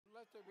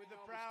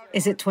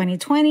Is it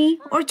 2020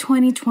 or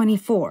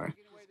 2024?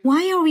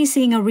 Why are we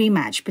seeing a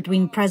rematch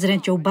between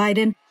President Joe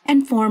Biden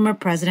and former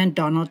President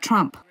Donald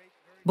Trump?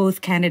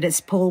 Both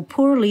candidates poll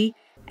poorly,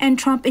 and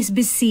Trump is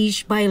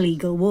besieged by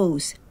legal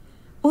woes.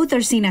 Both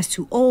are seen as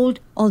too old,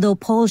 although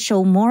polls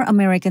show more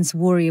Americans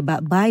worry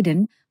about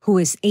Biden, who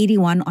is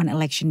 81 on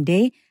election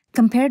day,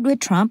 compared with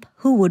Trump,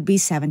 who would be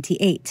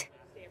 78.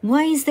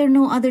 Why is there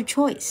no other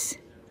choice?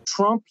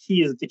 Trump,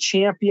 he is the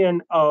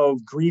champion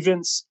of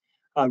grievance,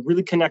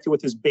 really connected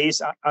with his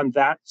base on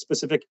that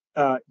specific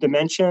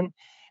dimension.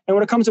 And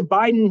when it comes to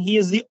Biden, he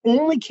is the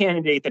only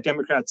candidate that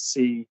Democrats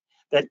see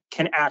that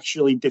can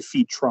actually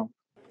defeat Trump.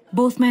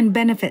 Both men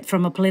benefit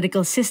from a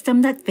political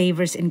system that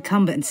favors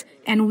incumbents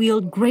and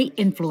wield great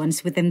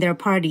influence within their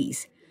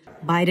parties.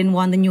 Biden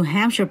won the New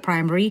Hampshire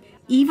primary,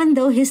 even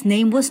though his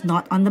name was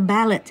not on the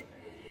ballot.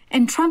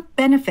 And Trump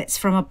benefits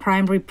from a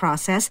primary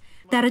process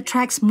that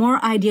attracts more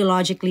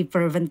ideologically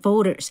fervent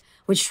voters,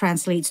 which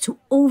translates to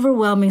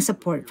overwhelming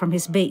support from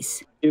his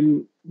base.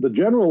 In the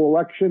general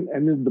election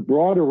and in the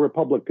broader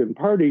Republican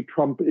Party,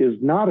 Trump is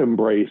not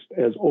embraced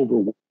as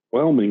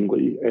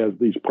overwhelmingly as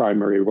these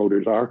primary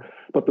voters are,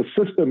 but the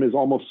system is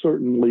almost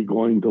certainly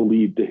going to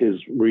lead to his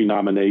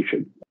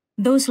renomination.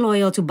 Those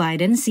loyal to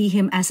Biden see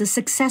him as a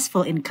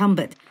successful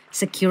incumbent,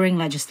 securing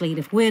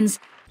legislative wins,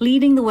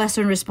 leading the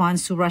Western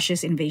response to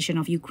Russia's invasion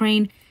of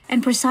Ukraine,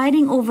 and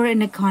presiding over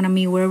an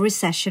economy where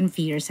recession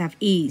fears have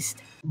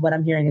eased. What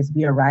I'm hearing is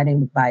we are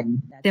riding with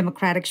Biden.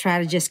 Democratic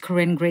strategist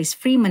Corinne Grace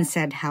Freeman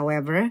said,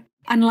 however,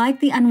 unlike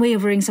the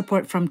unwavering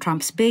support from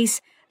Trump's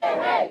base,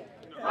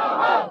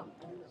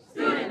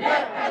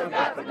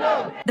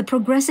 the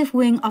progressive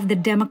wing of the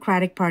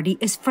Democratic Party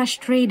is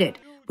frustrated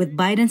with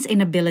Biden's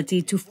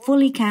inability to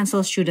fully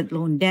cancel student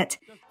loan debt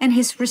and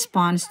his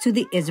response to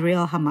the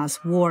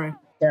Israel-Hamas war.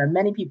 There are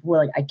many people who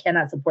are like, I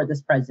cannot support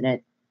this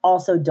president,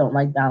 also don't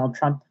like Donald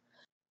Trump,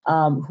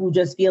 who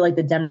just feel like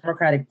the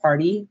Democratic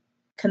Party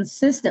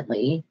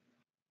consistently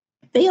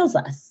fails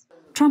us.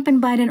 Trump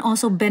and Biden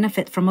also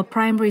benefit from a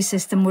primary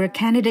system where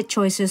candidate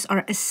choices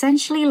are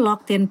essentially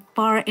locked in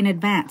far in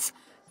advance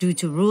due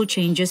to rule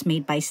changes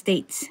made by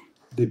states.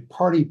 The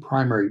party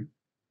primary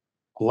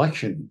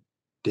election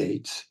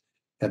dates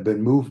have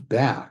been moved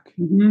back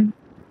to the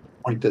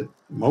point that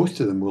most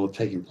of them will have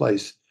taken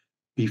place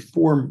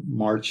before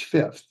March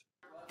 5th.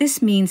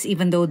 This means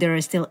even though there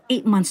are still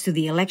 8 months to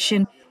the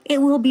election,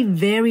 it will be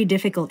very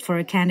difficult for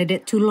a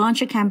candidate to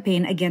launch a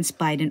campaign against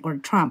Biden or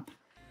Trump.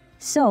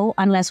 So,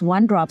 unless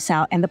one drops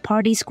out and the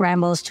party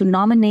scrambles to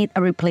nominate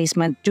a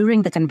replacement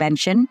during the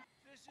convention,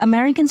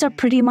 Americans are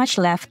pretty much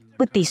left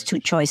with these two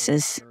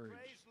choices.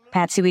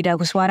 Patsy,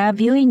 Widakuswara,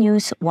 VOA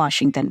News,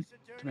 Washington.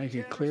 To make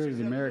it clear to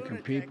the American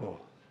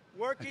people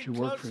that you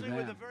work for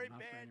them.